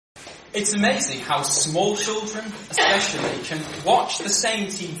It's amazing how small children, especially, can watch the same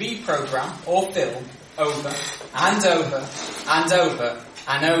TV programme or film over and over and over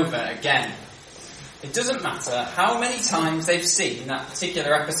and over again. It doesn't matter how many times they've seen that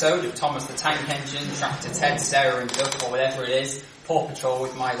particular episode of Thomas the Tank Engine, Tractor Ted, Sarah and Duck, or whatever it is, Paw Patrol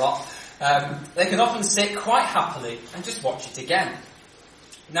with my lot. They can often sit quite happily and just watch it again.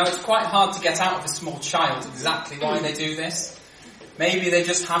 Now, it's quite hard to get out of a small child exactly why they do this. Maybe they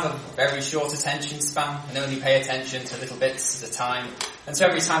just have a very short attention span and only pay attention to little bits at a time. And so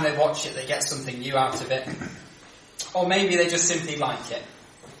every time they watch it, they get something new out of it. Or maybe they just simply like it.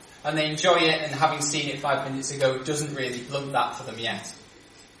 And they enjoy it, and having seen it 5 minutes ago doesn't really blunt that for them yet.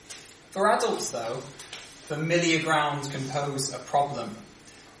 For adults, though, familiar ground can pose a problem.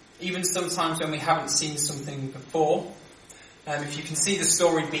 Even sometimes when we haven't seen something before, if you can see the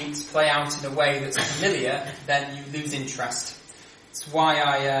story beats play out in a way that's familiar, then you lose interest. It's why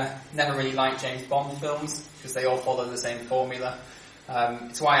I never really like James Bond films, because they all follow the same formula.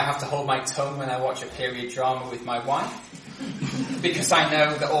 It's why I have to hold my tongue when I watch a period drama with my wife, because I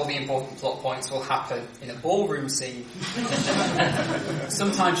know that all the important plot points will happen in a ballroom scene.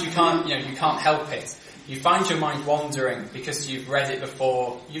 Sometimes you can't help it. You find your mind wandering because you've read it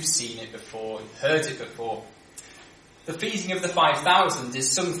before, you've seen it before, you've heard it before. The feeding of the 5,000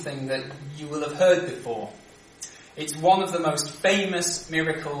 is something that you will have heard before. It's one of the most famous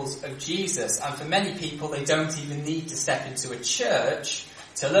miracles of Jesus, and for many people they don't even need to step into a church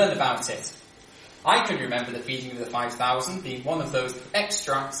to learn about it. I can remember the feeding of the 5,000 being one of those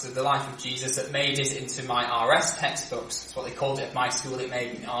extracts of the life of Jesus that made it into my RS textbooks. That's what they called it at my school. It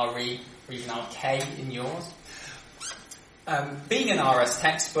may be RE or even RK in yours. Being an RS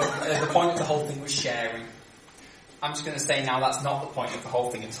textbook, the point of the whole thing was sharing. I'm just going to say now that's not the point of the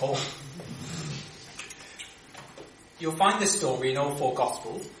whole thing at all. You'll find this story in all four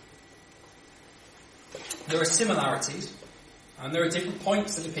Gospels. There are similarities, and there are different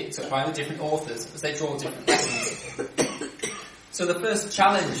points that are picked up by the different authors as they draw different lessons. So the first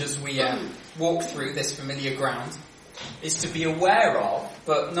challenge as we walk through this familiar ground is to be aware of,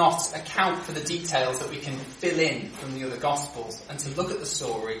 but not account for the details that we can fill in from the other Gospels, and to look at the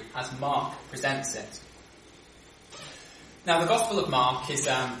story as Mark presents it. Now, the Gospel of Mark is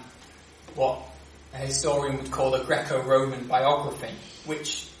what a historian would call a Greco-Roman biography,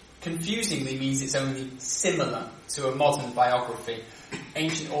 which confusingly means it's only similar to a modern biography.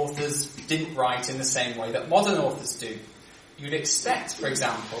 Ancient authors didn't write in the same way that modern authors do. You'd expect, for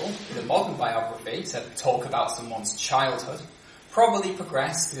example, with a modern biography to talk about someone's childhood, probably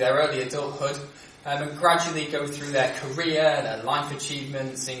progress through their early adulthood, and gradually go through their career, their life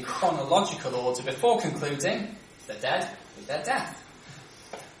achievements in chronological order before concluding, if they're dead, with their death.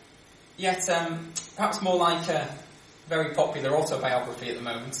 Yet, perhaps more like a very popular autobiography at the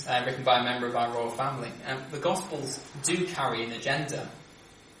moment, written by a member of our royal family, the Gospels do carry an agenda.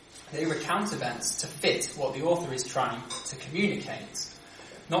 They recount events to fit what the author is trying to communicate,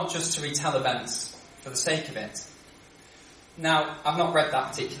 not just to retell events for the sake of it. Now, I've not read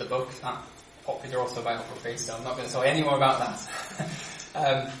that particular book, that popular autobiography, so I'm not going to tell you any more about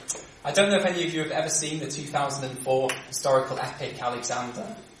that. I don't know if any of you have ever seen the 2004 historical epic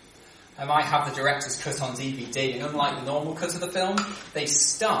Alexander. I have the director's cut on DVD, and unlike the normal cut of the film, they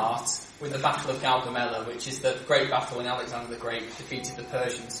start with the Battle of Gaugamela, which is the great battle when Alexander the Great defeated the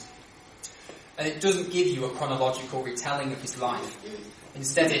Persians. And it doesn't give you a chronological retelling of his life.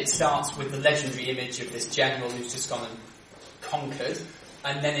 Instead, it starts with the legendary image of this general who's just gone and conquered,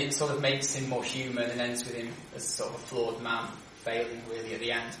 and then it sort of makes him more human and ends with him as sort of a flawed man, failing really at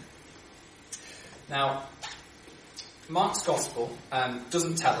the end. Now, Mark's Gospel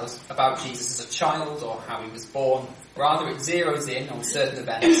doesn't tell us about Jesus as a child or how he was born. Rather, it zeroes in on certain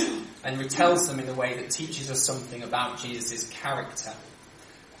events and retells them in a way that teaches us something about Jesus' character.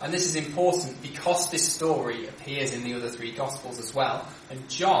 And this is important because this story appears in the other three Gospels as well. And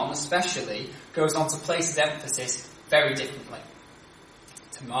John, especially, goes on to place his emphasis very differently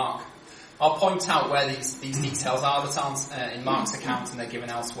to Mark. I'll point out where these details are that aren't in Mark's account and they're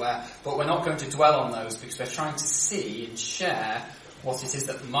given elsewhere, but we're not going to dwell on those because we're trying to see and share what it is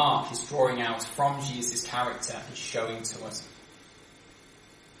that Mark is drawing out from Jesus' character and showing to us.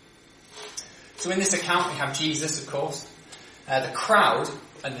 So in this account we have Jesus, of course, the crowd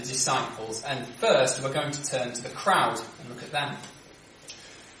and the disciples, and first we're going to turn to the crowd and look at them.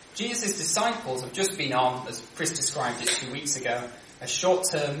 Jesus' disciples have just been on, as Chris described it 2 weeks ago, a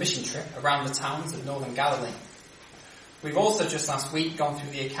short-term mission trip around the towns of northern Galilee. We've also just last week gone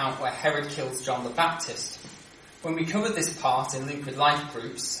through the account where Herod kills John the Baptist. When we covered this part in Liquid Life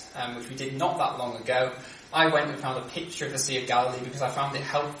groups, which we did not that long ago, I went and found a picture of the Sea of Galilee because I found it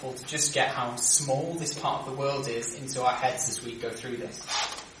helpful to just get how small this part of the world is into our heads as we go through this.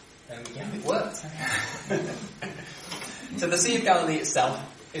 Yeah, it worked. So the Sea of Galilee itself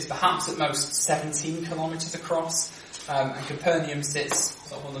is perhaps at most 17 kilometres across, and Capernaum sits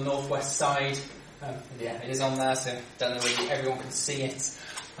sort of on the northwest side. Yeah, it is on there, so don't know whether everyone can see it.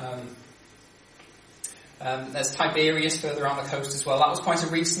 There's Tiberias further around the coast as well. That was quite a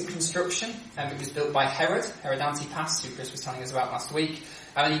recent construction. It was built by Herod Antipas, who Chris was telling us about last week.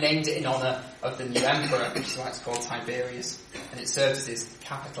 And he named it in honour of the new emperor, which is why it's called Tiberias. And it served as his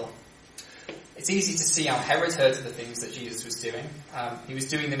capital. It's easy to see how Herod heard of the things that Jesus was doing. He was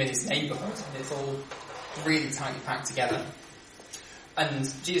doing them in his neighbourhood, and it's all really tightly packed together.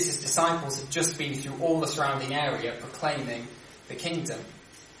 And Jesus' disciples had just been through all the surrounding area proclaiming the kingdom.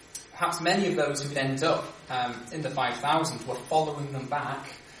 Perhaps many of those who would end up in the 5,000 were following them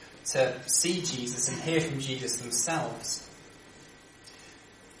back to see Jesus and hear from Jesus themselves.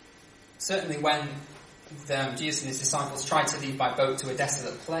 Certainly when Jesus and his disciples tried to leave by boat to a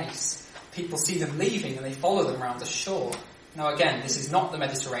desolate place, people see them leaving and they follow them around the shore. Now again, this is not the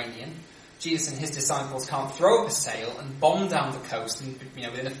Mediterranean. Jesus and his disciples can't throw up a sail and bomb down the coast and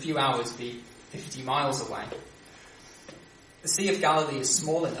within a few hours be 50 miles away. The Sea of Galilee is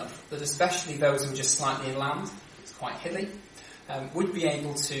small enough that especially those who are just slightly inland, it's quite hilly, would be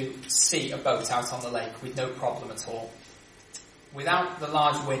able to see a boat out on the lake with no problem at all. Without the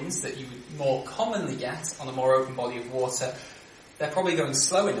large winds that you would more commonly get on a more open body of water, they're probably going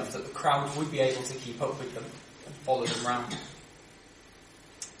slow enough that the crowd would be able to keep up with them and follow them round.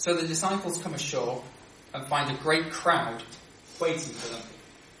 So the disciples come ashore and find a great crowd waiting for them.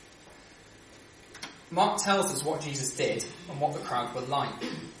 Mark tells us what Jesus did and what the crowd were like.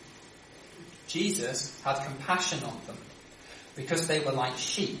 Jesus had compassion on them because they were like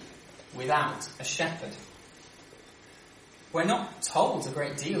sheep without a shepherd. We're not told a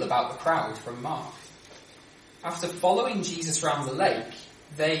great deal about the crowd from Mark. After following Jesus around the lake,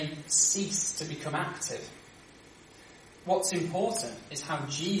 they cease to become active. What's important is how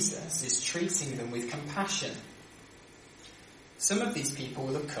Jesus is treating them with compassion. Some of these people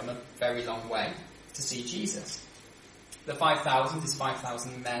will have come a very long way to see Jesus. The 5,000 is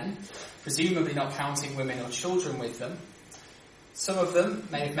 5,000 men, presumably not counting women or children with them. Some of them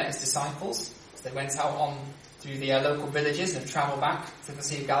may have met his disciples as they went out on through the local villages and have travelled back to the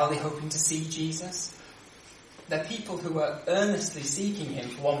Sea of Galilee hoping to see Jesus. They're people who were earnestly seeking him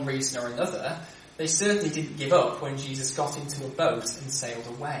for one reason or another. They certainly didn't give up when Jesus got into a boat and sailed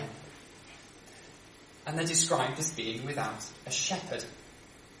away. And they're described as being without a shepherd.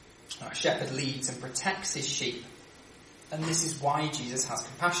 Now, a shepherd leads and protects his sheep. And this is why Jesus has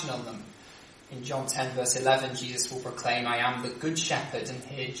compassion on them. In John 10 verse 11, Jesus will proclaim, "I am the good shepherd," and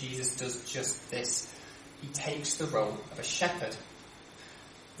here Jesus does just this. He takes the role of a shepherd,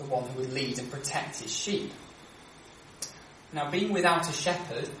 the one who would lead and protect his sheep. Now, being without a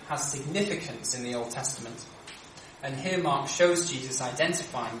shepherd has significance in the Old Testament. And here Mark shows Jesus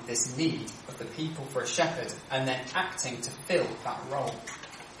identifying this need of the people for a shepherd and then acting to fill that role.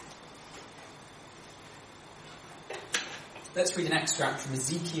 Let's read an extract from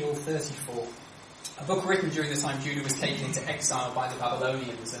Ezekiel 34, a book written during the time Judah was taken into exile by the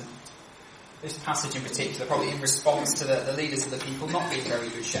Babylonians. And this passage in particular, probably in response to the leaders of the people not being very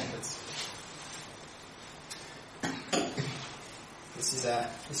good shepherds. This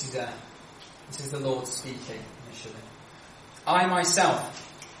is the Lord speaking initially. "I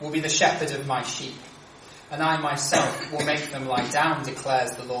myself will be the shepherd of my sheep, and I myself will make them lie down,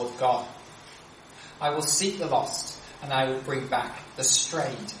 declares the Lord God. I will seek the lost, and I will bring back the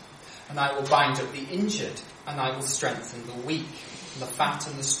strayed, and I will bind up the injured, and I will strengthen the weak, and the fat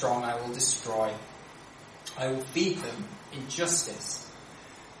and the strong I will destroy. I will feed them in justice."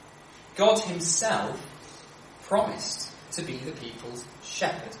 God himself promised to be the people's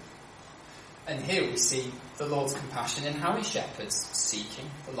shepherd. And here we see the Lord's compassion in how he shepherds,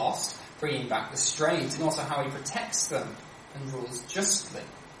 seeking the lost, bringing back the strayed, and also how he protects them and rules justly.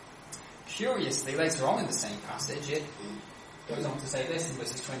 Curiously, later on in the same passage, it goes on to say this in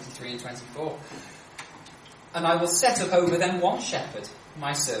verses 23 and 24. "And I will set up over them one shepherd,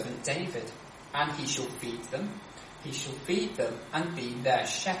 my servant David, and he shall feed them. He shall feed them and be their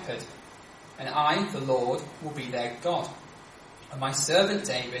shepherd. And I, the Lord, will be their God. And my servant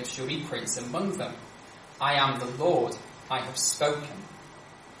David shall be prince among them. I am the Lord, I have spoken."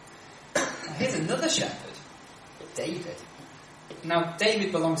 Now here's another shepherd, David. Now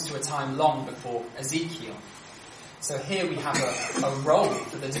David belongs to a time long before Ezekiel. So here we have a role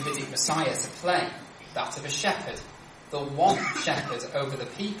for the Davidic Messiah to play, that of a shepherd, the one shepherd over the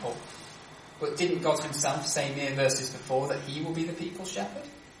people. But didn't God himself say mere verses before that he will be the people's shepherd?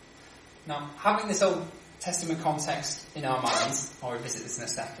 Now, having this Old Testament context in our minds, I'll revisit this in a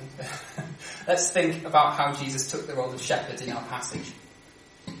second, let's think about how Jesus took the role of shepherd in our passage.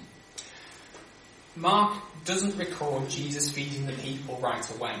 Mark doesn't record Jesus feeding the people right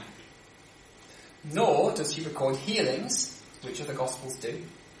away. Nor does he record healings, which other Gospels do,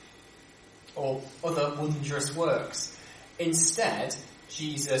 or other wondrous works. Instead,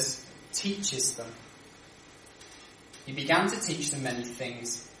 Jesus teaches them. He began to teach them many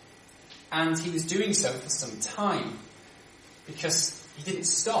things, and he was doing so for some time, because he didn't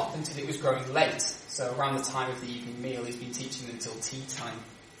stop until it was growing late. So around the time of the evening meal, he's been teaching them until tea time.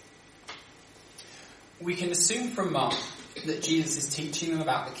 We can assume from Mark that Jesus is teaching them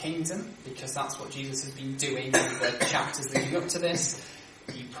about the kingdom, because that's what Jesus has been doing in the chapters leading up to this.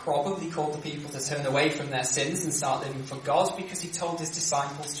 He probably called the people to turn away from their sins and start living for God, because he told his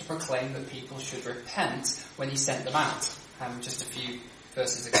disciples to proclaim that people should repent when he sent them out, just a few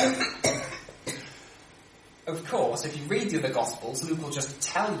verses ago. Of course, if you read the other Gospels, Luke will just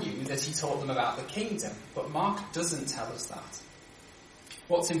tell you that he taught them about the kingdom, but Mark doesn't tell us that.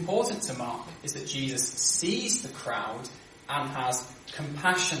 What's important to Mark is that Jesus sees the crowd and has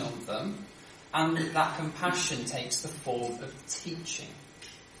compassion on them, and that compassion takes the form of teaching.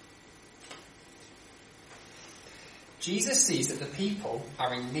 Jesus sees that the people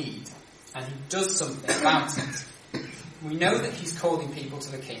are in need, and he does something about it. We know that he's calling people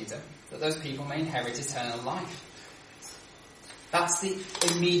to the kingdom, that those people may inherit eternal life. That's the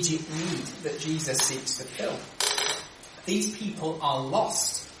immediate need that Jesus seeks to fill. These people are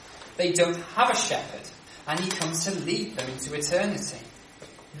lost. They don't have a shepherd, and he comes to lead them into eternity.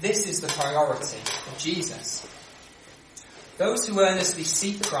 This is the priority of Jesus. Those who earnestly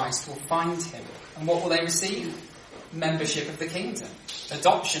seek Christ will find him. And what will they receive? Membership of the kingdom.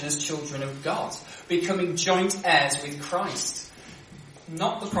 Adoption as children of God. Becoming joint heirs with Christ.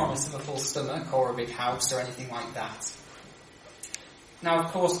 Not the promise of a full stomach or a big house or anything like that. Now,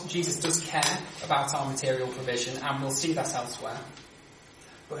 of course, Jesus does care about our material provision, and we'll see that elsewhere.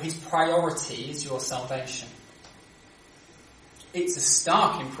 But his priority is your salvation. It's a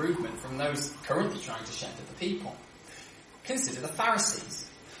stark improvement from those currently trying to shepherd the people. Consider the Pharisees,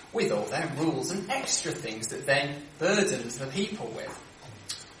 with all their rules and extra things that they burdened the people with.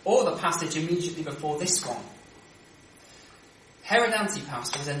 Or the passage immediately before this one. Herod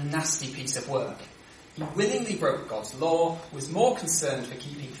Antipas was a nasty piece of work. He willingly broke God's law, was more concerned for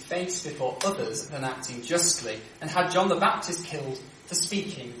keeping face before others than acting justly, and had John the Baptist killed for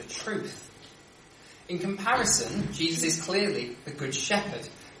speaking the truth. In comparison, Jesus is clearly the Good Shepherd,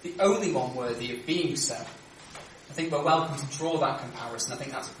 the only one worthy of being so. I think we're welcome to draw that comparison. I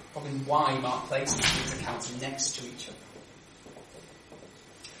think that's probably why Mark places these accounts next to each other.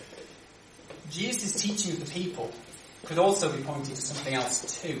 Jesus' teaching of the people could also be pointing to something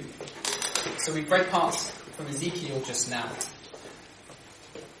else too. So we've read parts from Ezekiel just now.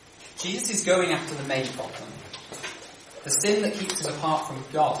 Jesus is going after the main problem. The sin that keeps us apart from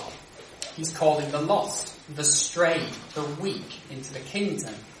God. He's calling the lost, the strayed, the weak into the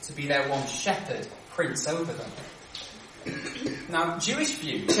kingdom to be their one shepherd, prince over them. Now, Jewish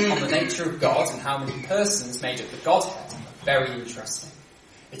views on the nature of God and how many persons made up the Godhead are very interesting.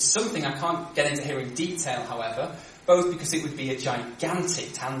 It's something I can't get into here in detail, however, both because it would be a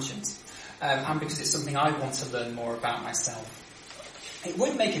gigantic tangent, and because it's something I want to learn more about myself. It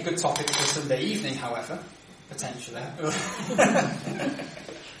would make a good topic for Sunday evening, however, potentially.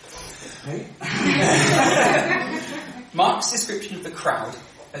 Mark's description of the crowd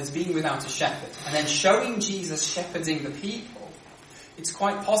as being without a shepherd, and then showing Jesus shepherding the people, it's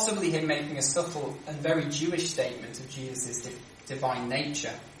quite possibly him making a subtle and very Jewish statement of Jesus' divine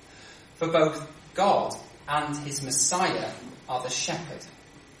nature. For both God and his Messiah are the shepherd.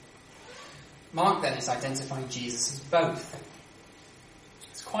 Mark then is identifying Jesus as both.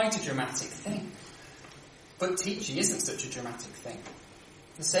 It's quite a dramatic thing. But teaching isn't such a dramatic thing.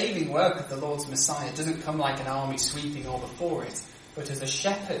 The saving work of the Lord's Messiah doesn't come like an army sweeping all before it, but as a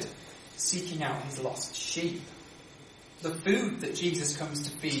shepherd seeking out his lost sheep. The food that Jesus comes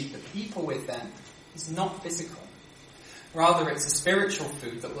to feed the people with then is not physical. Rather, it's a spiritual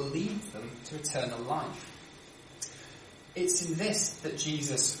food that will lead them to eternal life. It's in this that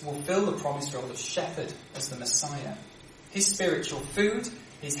Jesus will fill the promised role of shepherd as the Messiah. His spiritual food,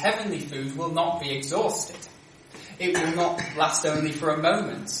 his heavenly food, will not be exhausted. It will not last only for a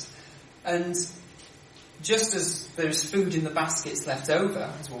moment. And just as there's food in the baskets left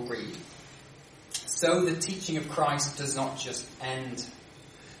over, as we'll read, so the teaching of Christ does not just end.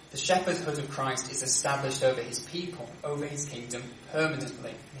 The shepherdhood of Christ is established over his people, over his kingdom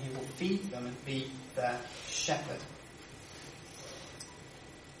permanently. And he will feed them and be their shepherd.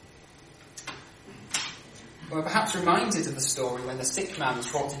 We're perhaps reminded of the story when the sick man was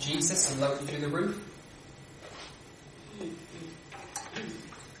brought to Jesus and lowered through the roof.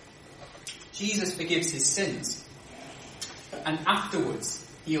 Jesus forgives his sins and afterwards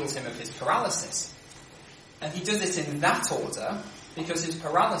heals him of his paralysis. And he does it in that order because his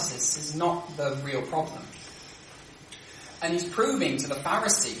paralysis is not the real problem. And he's proving to the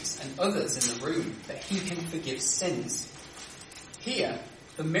Pharisees and others in the room that he can forgive sins. Here,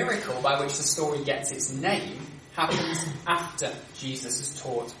 the miracle by which the story gets its name happens after Jesus has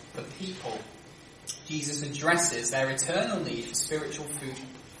taught the people. Jesus addresses their eternal need for spiritual food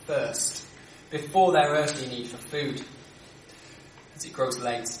first, before their earthly need for food. As it grows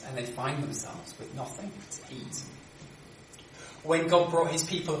late and they find themselves with nothing to eat. When God brought his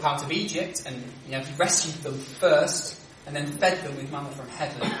people up out of Egypt and he rescued them first and then fed them with manna from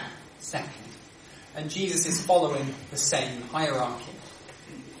heaven second. And Jesus is following the same hierarchy.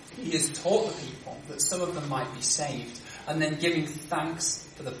 He has taught the people that some of them might be saved and then giving thanks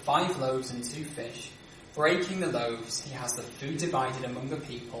for the 5 loaves and 2 fish, breaking the loaves, he has the food divided among the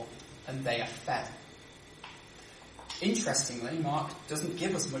people and they are fed. Interestingly, Mark doesn't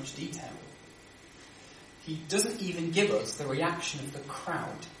give us much detail. He doesn't even give us the reaction of the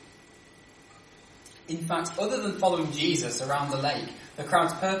crowd. In fact, other than following Jesus around the lake, the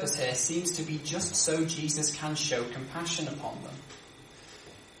crowd's purpose here seems to be just so Jesus can show compassion upon them.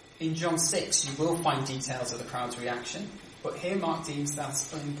 In John 6, you will find details of the crowd's reaction, but here Mark deems that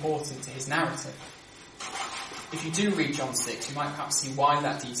unimportant to his narrative. If you do read John 6, you might perhaps see why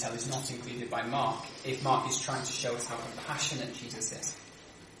that detail is not included by Mark, if Mark is trying to show us how compassionate Jesus is.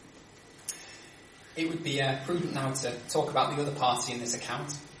 It would be prudent now to talk about the other party in this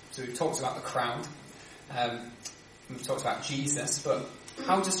account. So we've talked about the crowd, we've talked about Jesus, but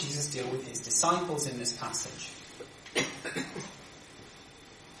how does Jesus deal with his disciples in this passage?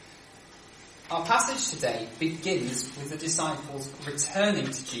 Our passage today begins with the disciples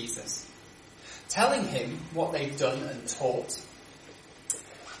returning to Jesus, telling him what they've done and taught.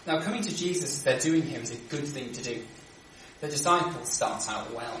 Now, coming to Jesus as they're doing here is a good thing to do. The disciples start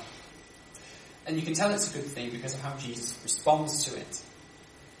out well. And you can tell it's a good thing because of how Jesus responds to it.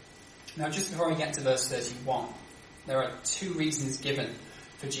 Now, just before I get to verse 31, there are 2 reasons given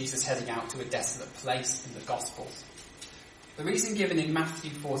for Jesus heading out to a desolate place in the Gospels. The reason given in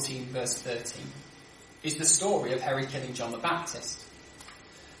Matthew 14, verse 13, is the story of Herod killing John the Baptist.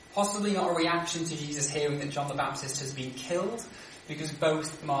 Possibly not a reaction to Jesus hearing that John the Baptist has been killed, because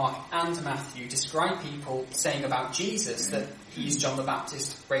both Mark and Matthew describe people saying about Jesus that he is John the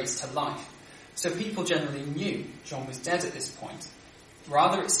Baptist raised to life. So people generally knew John was dead at this point.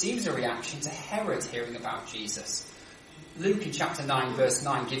 Rather, it seems a reaction to Herod hearing about Jesus. Luke in chapter 9, verse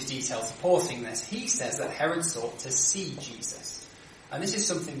 9 gives details supporting this. He says that Herod sought to see Jesus. And this is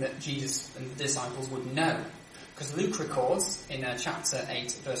something that Jesus and the disciples would know. Because Luke records in chapter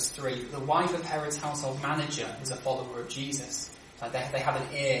 8, verse 3, that the wife of Herod's household manager was a follower of Jesus. Like they have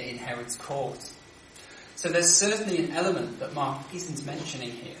an ear in Herod's court. So there's certainly an element that Mark isn't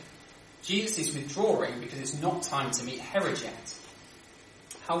mentioning here. Jesus is withdrawing because it's not time to meet Herod yet.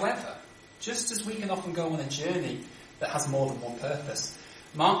 However, just as we can often go on a journey that has more than one purpose,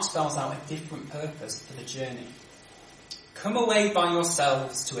 Mark spells out a different purpose for the journey. Come away by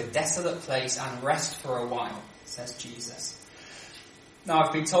yourselves to a desolate place and rest for a while, says Jesus. Now,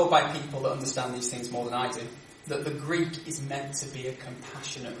 I've been told by people that understand these things more than I do, that the Greek is meant to be a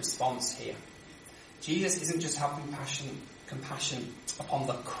compassionate response here. Jesus isn't just having compassion upon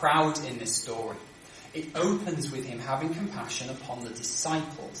the crowd in this story. It opens with him having compassion upon the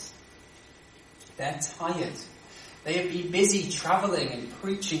disciples. They're tired. They have been busy travelling and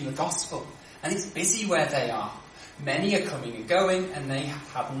preaching the gospel, and it's busy where they are. Many are coming and going, and they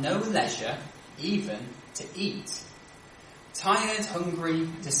have no leisure even to eat. Tired, hungry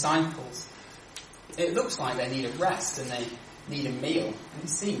disciples. It looks like they need a rest and they need a meal, and it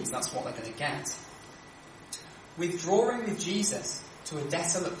seems that's what they're going to get. Withdrawing with Jesus to a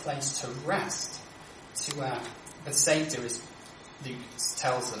desolate place to rest, to Bethsaida, as Luke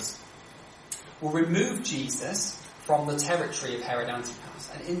tells us, will remove Jesus from the territory of Herod Antipas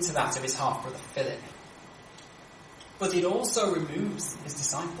and into that of his half-brother Philip. But it also removes his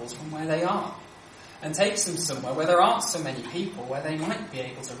disciples from where they are and takes them somewhere where there aren't so many people, where they might be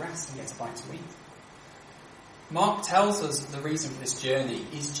able to rest and get a bite to eat. Mark tells us the reason for this journey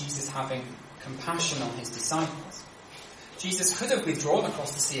is Jesus having compassion on his disciples. Jesus could have withdrawn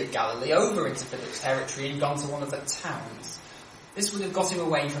across the Sea of Galilee over into Philip's territory and gone to one of the towns. This would have got him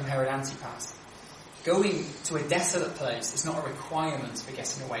away from Herod Antipas. Going to a desolate place is not a requirement for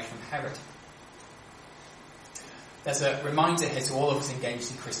getting away from Herod. There's a reminder here to all of us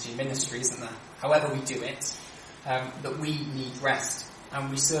engaged in Christian ministry, isn't there? However we do it, that we need rest, and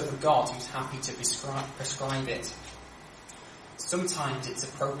we serve a God who's happy to prescribe it. Sometimes it's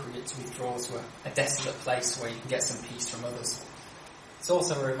appropriate to withdraw to a desolate place where you can get some peace from others. It's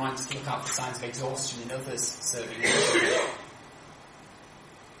also a reminder to look out for signs of exhaustion in others serving God.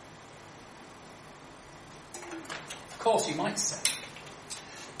 Of course, you might say,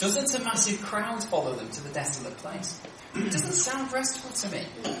 doesn't a massive crowd follow them to the desolate place? It doesn't sound restful to me.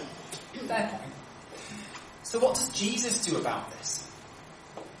 Fair point. So what does Jesus do about this?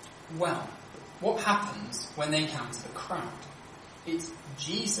 Well, what happens when they encounter the crowd? It's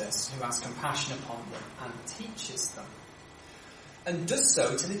Jesus who has compassion upon them and teaches them. And does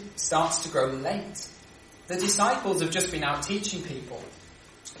so till it starts to grow late. The disciples have just been out teaching people.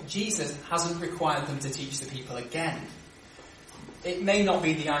 Jesus hasn't required them to teach the people again. It may not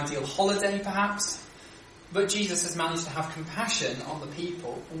be the ideal holiday, perhaps, but Jesus has managed to have compassion on the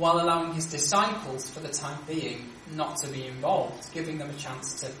people while allowing his disciples, for the time being, not to be involved, giving them a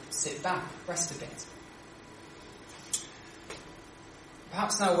chance to sit back, rest a bit.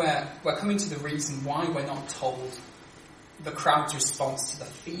 Perhaps now we're coming to the reason why we're not told the crowd's response to the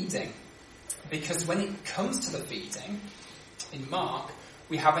feeding. Because when it comes to the feeding, in Mark,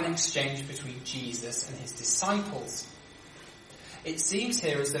 we have an exchange between Jesus and his disciples. It seems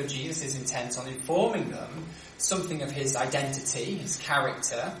here as though Jesus is intent on informing them something of his identity, his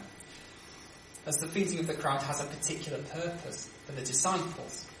character, as the feeding of the crowd has a particular purpose for the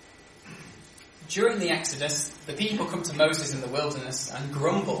disciples. During the Exodus, the people come to Moses in the wilderness and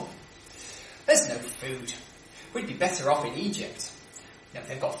grumble. There's no food. We'd be better off in Egypt. You know,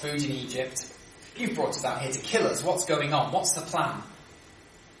 they've got food in Egypt. You've brought us out here to kill us. What's going on? What's the plan?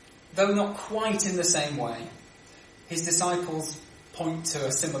 Though not quite in the same way, his disciples point to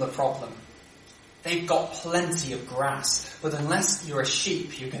a similar problem. They've got plenty of grass, but unless you're a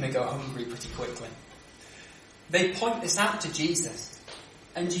sheep, you're going to go hungry pretty quickly. They point this out to Jesus,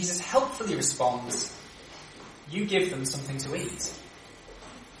 and Jesus helpfully responds, you give them something to eat.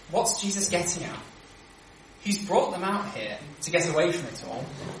 What's Jesus getting at? He's brought them out here to get away from it all.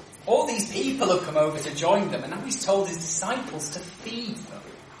 All these people have come over to join them, and now he's told his disciples to feed them.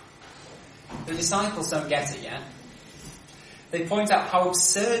 The disciples don't get it yet. They point out how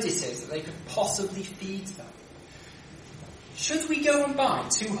absurd it is that they could possibly feed them. Should we go and buy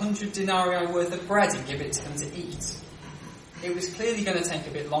 200 denarii worth of bread and give it to them to eat? It was clearly going to take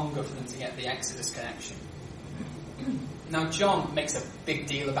a bit longer for them to get the Exodus connection. Now John makes a big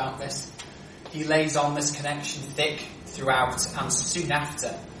deal about this. He lays on this connection thick throughout, and soon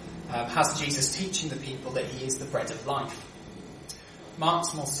after has Jesus teaching the people that he is the bread of life.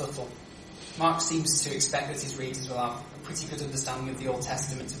 Mark's more subtle. Mark seems to expect that his readers will have a pretty good understanding of the Old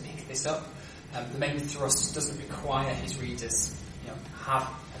Testament to pick this up. The main thrust doesn't require his readers, have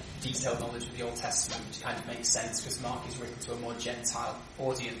a detailed knowledge of the Old Testament, which kind of makes sense because Mark is written to a more Gentile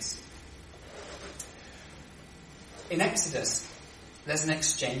audience. In Exodus, there's an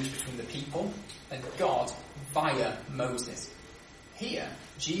exchange between the people and God via Moses. Here,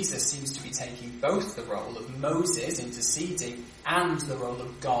 Jesus seems to be taking both the role of Moses interceding and the role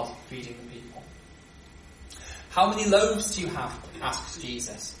of God feeding the people. How many loaves do you have? Asks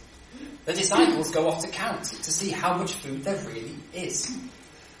Jesus. The disciples go off to count to see how much food there really is.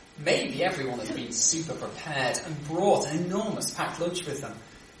 Maybe everyone has been super prepared and brought an enormous packed lunch with them,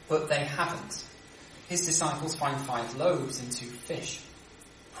 but they haven't. His disciples find 5 loaves and 2 fish.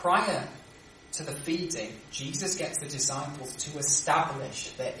 Prior to the feeding, Jesus gets the disciples to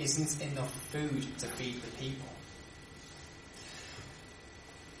establish there isn't enough food to feed the people.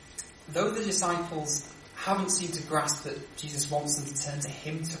 Though the disciples haven't seemed to grasp that Jesus wants them to turn to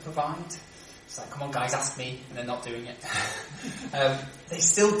him to provide, it's like, come on guys, ask me, and they're not doing it. They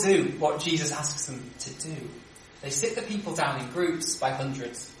still do what Jesus asks them to do. They sit the people down in groups by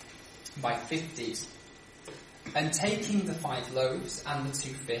hundreds, by 50s, and taking the 5 loaves and the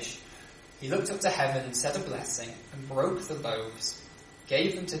 2 fish, he looked up to heaven and said a blessing and broke the loaves,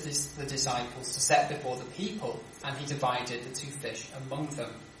 gave them to the disciples to set before the people, and he divided the 2 fish among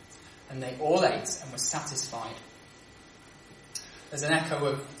them. And they all ate and were satisfied. There's an echo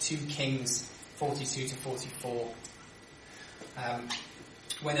of 2 Kings 42 to 44.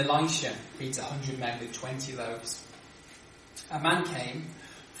 When Elisha feeds 100 men with 20 loaves. A man came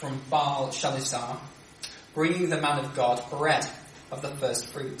from Baal Shalisar, bringing the man of God bread of the first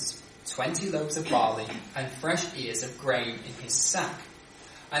fruits, 20 loaves of barley and fresh ears of grain in his sack.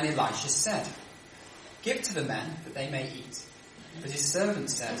 And Elisha said, give to the men that they may eat. But his servant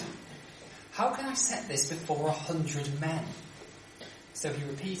said, "How can I set this before 100 men?" So he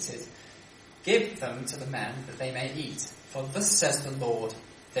repeated, "Give them to the men that they may eat. For thus says the Lord,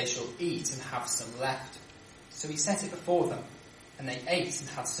 they shall eat and have some left." So he set it before them, and they ate and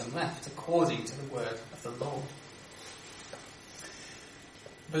had some left, according to the word of the Lord.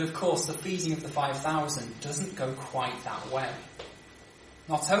 But of course, the feeding of the 5,000 doesn't go quite that way.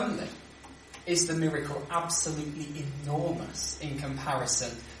 Not only is the miracle absolutely enormous in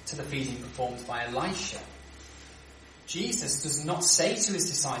comparison to the feeding performed by Elisha, Jesus does not say to his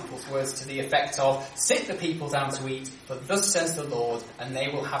disciples words to the effect of, "Sit the people down to eat, for thus says the Lord, and they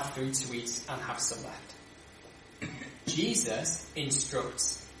will have food to eat and have some left." Jesus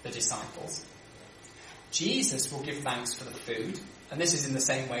instructs the disciples. Jesus will give thanks for the food, and this is in the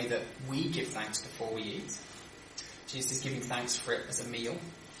same way that we give thanks before we eat. Jesus is giving thanks for it as a meal.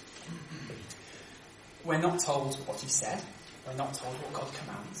 We're not told what he said. We're not told what God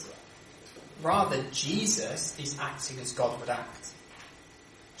commands. Rather, Jesus is acting as God would act.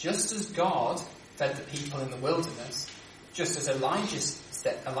 Just as God fed the people in the wilderness, just as Elisha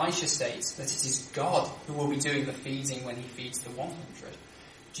states that it is God who will be doing the feeding when he feeds the 100,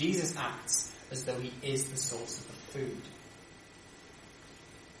 Jesus acts as though he is the source of the food.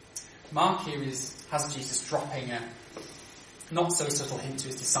 Mark here has Jesus dropping a not so subtle hint to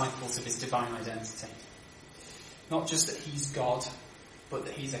his disciples of his divine identity. Not just that he's God, but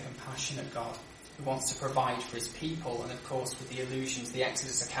that he's a compassionate God who wants to provide for his people, and of course with the allusion to the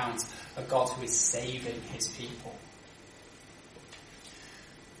Exodus account, a God who is saving his people.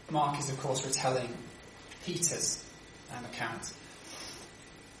 Mark is of course retelling Peter's account.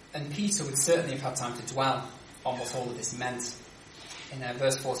 And Peter would certainly have had time to dwell on what all of this meant. In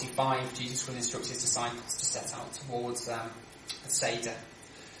verse 45, Jesus will instruct his disciples to set out towards Bethsaida.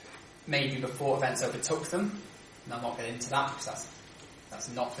 Maybe before events overtook them, and I'll not get into that because that's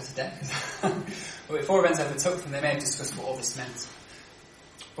not for today. But before events overtook them, they may have discussed what all this meant.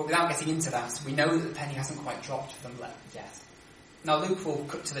 But without getting into that, we know that the penny hasn't quite dropped for them yet. Now Luke will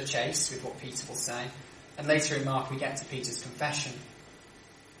cut to the chase with what Peter will say, and later in Mark we get to Peter's confession.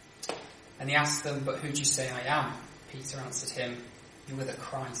 And he asks them, "But who do you say I am?" Peter answered him, "You are the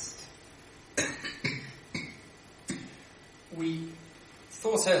Christ." We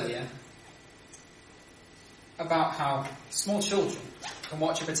thought earlier about how small children can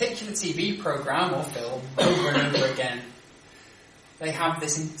watch a particular TV programme or film over and over again. They have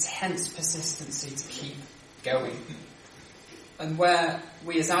this intense persistency to keep going. And where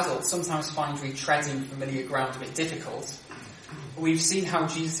we as adults sometimes find retreading familiar ground a bit difficult, we've seen how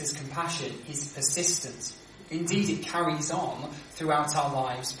Jesus' compassion is persistent. Indeed, it carries on throughout our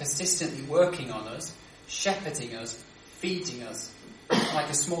lives, persistently working on us, shepherding us, feeding us. Like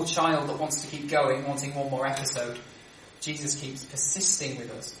a small child that wants to keep going, wanting one more episode, Jesus keeps persisting with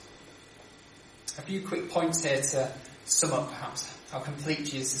us. A few quick points here to sum up, perhaps, how complete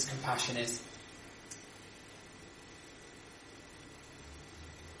Jesus' compassion is.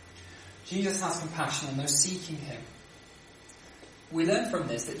 Jesus has compassion on those seeking him. We learn from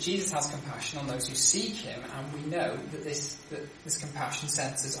this that Jesus has compassion on those who seek him, and we know that this compassion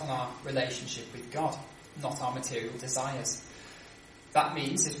centres on our relationship with God, not our material desires. That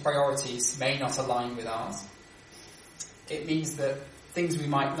means his priorities may not align with ours. It means that things we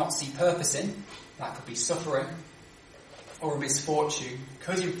might not see purpose in, that could be suffering or a misfortune,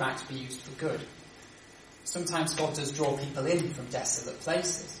 could in fact be used for good. Sometimes God does draw people in from desolate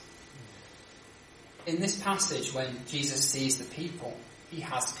places. In this passage, when Jesus sees the people, he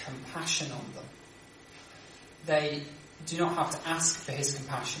has compassion on them. They do not have to ask for his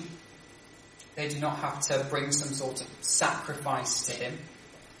compassion. They do not have to bring some sort of sacrifice to him.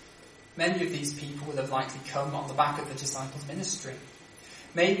 Many of these people would have likely come on the back of the disciples' ministry.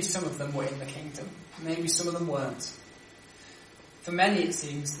 Maybe some of them were in the kingdom. Maybe some of them weren't. For many, it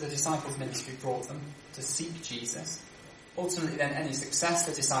seems, the disciples' ministry brought them to seek Jesus. Ultimately, then, any success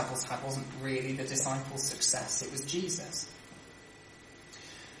the disciples had wasn't really the disciples' success. It was Jesus.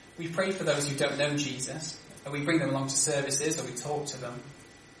 We pray for those who don't know Jesus, and we bring them along to services, or we talk to them,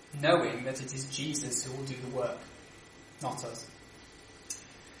 knowing that it is Jesus who will do the work, not us.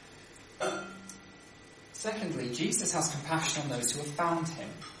 Secondly, Jesus has compassion on those who have found him.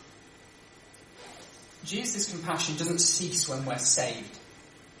 Jesus' compassion doesn't cease when we're saved.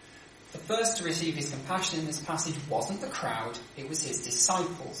 The first to receive his compassion in this passage wasn't the crowd, it was his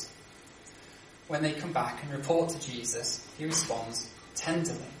disciples. When they come back and report to Jesus, he responds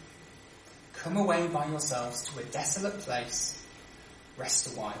tenderly, "Come away by yourselves to a desolate place, rest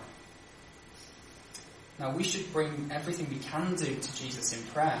a while." Now we should bring everything we can do to Jesus in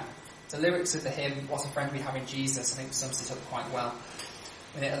prayer, The lyrics of the hymn, What a Friend We Have in Jesus, I think sums it up quite well.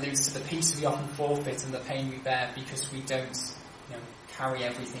 And it alludes to the peace we often forfeit and the pain we bear because we don't, carry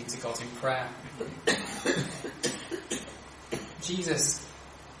everything to God in prayer. Jesus,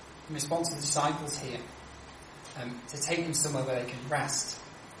 in response to the disciples here, to take them somewhere where they can rest.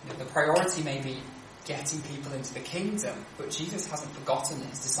 The priority may be getting people into the kingdom, but Jesus hasn't forgotten that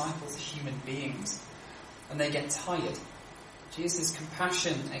his disciples are human beings, and they get tired. Jesus'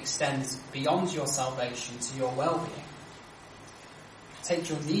 compassion extends beyond your salvation to your well-being. Take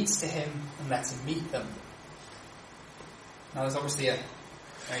your needs to him and let him meet them. Now there's obviously a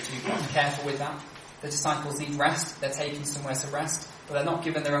need to be quite careful with that. The disciples need rest, they're taken somewhere to rest, but they're not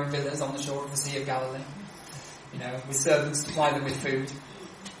given their own villas on the shore of the Sea of Galilee, with servants to supply them with food.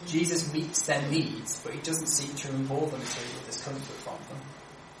 Jesus meets their needs, but he doesn't seek to reward them with discomfort from them.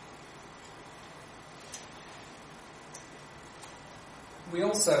 We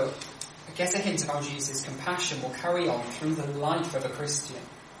also get a hint of how Jesus' compassion will carry on through the life of a Christian.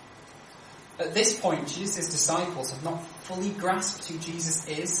 At this point, Jesus' disciples have not fully grasped who Jesus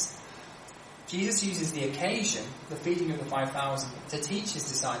is. Jesus uses the occasion, the feeding of the 5,000, to teach his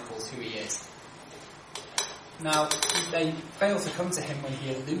disciples who he is. Now, they fail to come to him when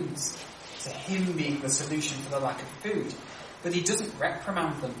he alludes to him being the solution for the lack of food, but he doesn't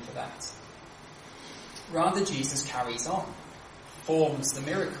reprimand them for that. Rather, Jesus carries on, forms the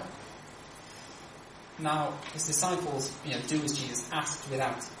miracle. Now, his disciples, do as Jesus asked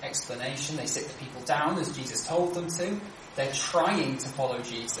without explanation. They sit the people down as Jesus told them to. They're trying to follow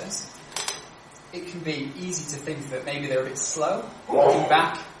Jesus. It can be easy to think that maybe they're a bit slow, looking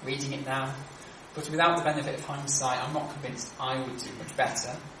back, reading it now. But without the benefit of hindsight, I'm not convinced I would do much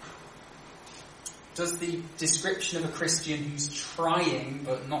better. Does the description of a Christian who's trying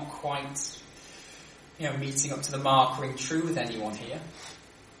but not quite, meeting up to the mark ring true with anyone here?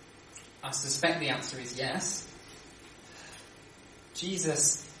 I suspect the answer is yes.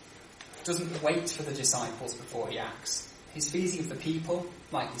 Jesus doesn't wait for the disciples before he acts. His feeding of the people,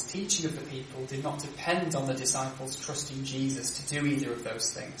 like his teaching of the people, did not depend on the disciples trusting Jesus to do either of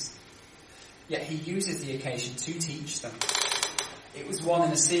those things. Yet he uses the occasion to teach them. It was one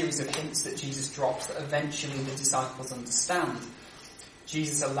in a series of hints that Jesus drops that eventually the disciples understand.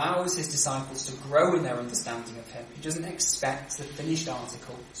 Jesus allows his disciples to grow in their understanding of him. He doesn't expect the finished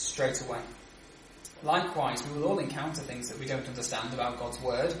article straight away. Likewise, we will all encounter things that we don't understand about God's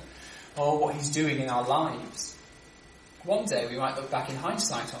word or what he's doing in our lives. One day we might look back in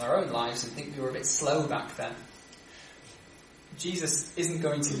hindsight on our own lives and think we were a bit slow back then. Jesus isn't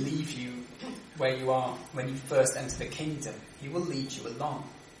going to leave you where you are when you first enter the kingdom. He will lead you along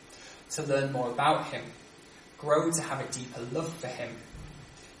to learn more about him, grow to have a deeper love for him,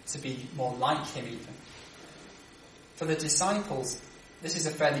 to be more like him even. For the disciples, this is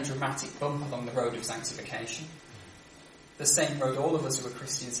a fairly dramatic bump along the road of sanctification. The same road all of us who are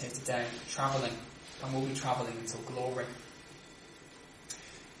Christians here today are travelling, and will be travelling until glory.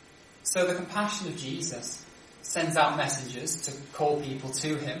 So the compassion of Jesus sends out messengers to call people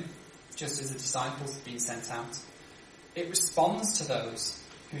to him, just as the disciples have been sent out. It responds to those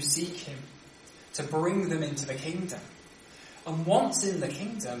who seek him to bring them into the kingdom. And once in the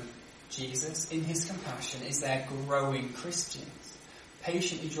kingdom, Jesus, in his compassion, is there growing Christians,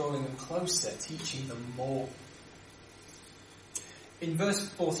 patiently drawing them closer, teaching them more. In verse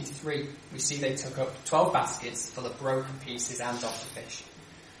 43, we see they took up 12 baskets full of broken pieces and of the fish.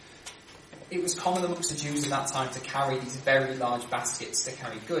 It was common amongst the Jews at that time to carry these very large baskets to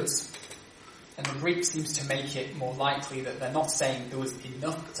carry goods. And the Greek seems to make it more likely that they're not saying there was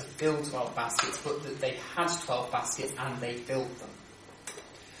enough to fill 12 baskets, but that they had 12 baskets and they filled them.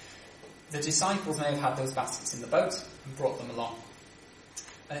 The disciples may have had those baskets in the boat and brought them along.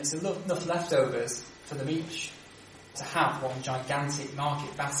 And it's enough leftovers for them each to have one gigantic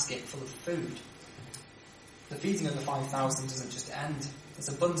market basket full of food. The feeding of the 5,000 doesn't just end. There's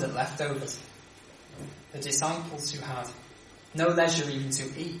abundant leftovers. The disciples who had no leisure even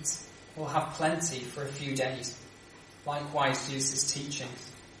to eat will have plenty for a few days. Likewise, Jesus' teaching,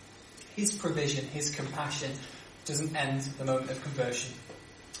 his provision, his compassion doesn't end the moment of conversion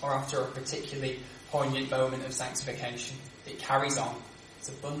or after a particularly poignant moment of sanctification. It carries on. It's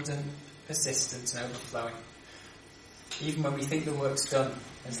abundant, persistent and overflowing. Even when we think the work's done,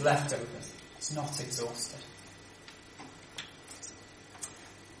 there's leftovers. It's not exhausted.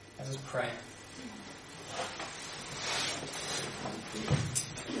 Let us pray.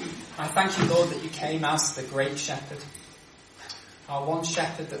 I thank you, Lord, that you came as the great shepherd, our one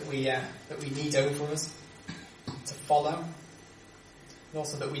shepherd that we need over us to follow, and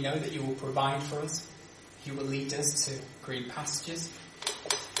also that we know that you will provide for us. You will lead us to green pastures.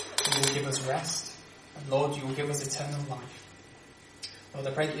 you will give us rest. And Lord, you will give us eternal life. Lord,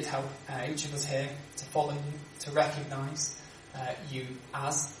 I pray that you'd help each of us here to follow you, to recognise you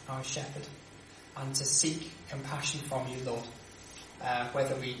as our shepherd, and to seek compassion from you, Lord.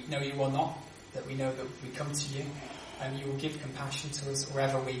 Whether we know you or not, that we know that we come to you, and you will give compassion to us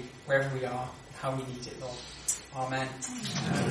wherever we are, and how we need it, Lord. Amen.